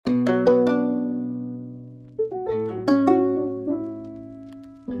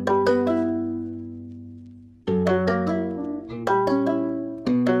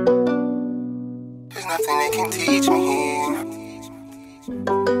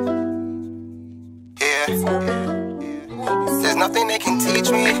There's nothing they can teach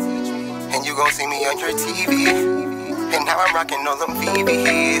me, and you gon' see me on your TV. And now I'm rocking all them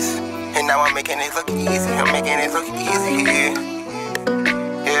VVS, and now I'm making it look easy. I'm making it look easy.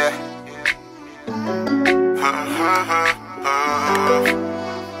 Yeah.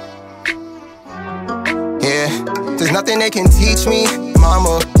 Yeah. There's nothing they can teach me,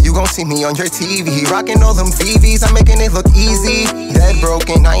 mama. You gon' see me on your TV, rocking all them VVs. I'm making it look easy. Dead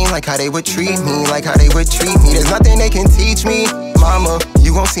broken, I ain't like how they would treat me, like how they would treat me. There's nothing they can teach me, mama.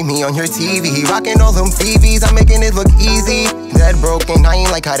 You gon' see me on your TV, rocking all them VVs. I'm making it look easy. Dead broken, I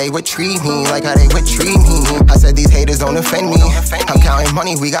ain't like how they would treat me, like how they would treat me. I said these haters don't offend me. I'm counting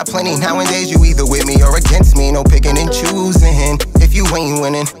money, we got plenty. Nowadays you either with me or against me. No picking and choosing. If you ain't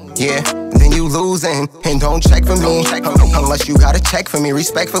winning, yeah, then you losing. And don't check for me unless you gotta check for me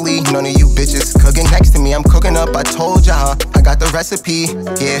respectfully. None of you bitches cooking next to me. I'm cooking up, I told y'all I got the recipe.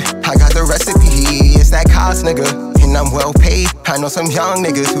 Yeah, I got the recipe. It's that cost, nigga, and I'm well paid. I know some young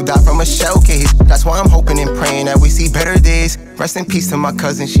niggas who died from a shell case. That's why I'm hoping and praying that we see better days. Rest in peace to my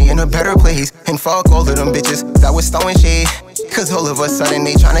cousin, she in a better place. And fuck all of them bitches that was throwing shade, cause all of a sudden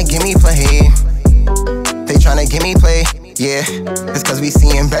they tryna give me play. They tryna give me play. Yeah, it's cause we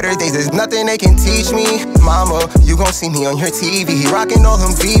seeing better days. There's nothing they can teach me, mama. You gon' see me on your TV, rocking all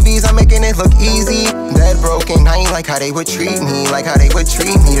them VVs. I'm making it look easy. Dead broken, I ain't like how they would treat me, like how they would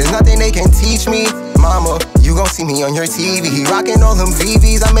treat me. There's nothing they can teach me, mama. You gon' see me on your TV, rocking all them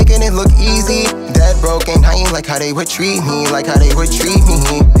VVs. I'm making it look easy. Dead broken, I ain't like how they would treat me, like how they would treat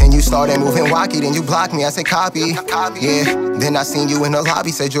me. And you started moving wacky, then you blocked me. I said copy, yeah. Then I seen you in the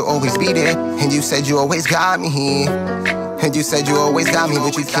lobby, said you'll always be there, and you said you always got me. And you said you always got me,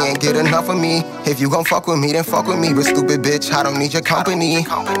 but you can't get enough of me. If you gon' fuck with me, then fuck with me. But stupid bitch, I don't need your company.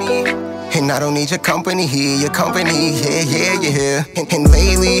 And I don't need your company here, your company, yeah. And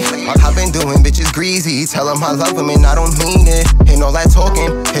lately, all I've been doing, bitches greasy. Tell them I love them and I don't mean it. And all that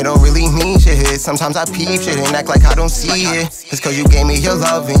talking, it don't really mean shit. Sometimes I peep shit and act like I don't see it. It's cause you gave me your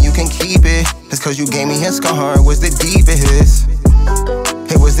love and you can keep it. It's cause you gave me a scar, it was the deepest.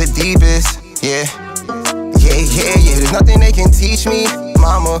 It was the deepest, yeah. Yeah, there's nothing they can teach me,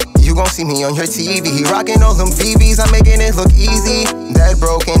 mama. You gon' see me on your TV, rocking all them VVs. I'm making it look easy. Dead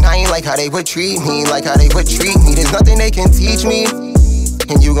broken, I ain't like how they would treat me, like how they would treat me. There's nothing they can teach me,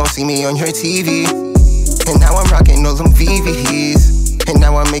 and you gon' see me on your TV. And now I'm rocking all them VVs. And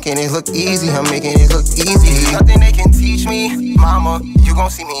now I'm making it look easy, I'm making it look easy. There's nothing they can teach me, mama. You gon'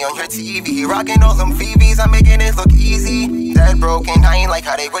 see me on your TV, rocking all them VVs. I'm making it look easy. Dead broken, I ain't like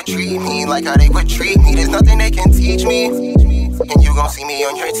how they would treat me, like how they would treat me. There's nothing they can teach me, and you gon' see me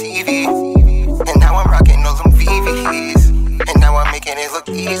on your TV. And now I'm rocking all them VVs.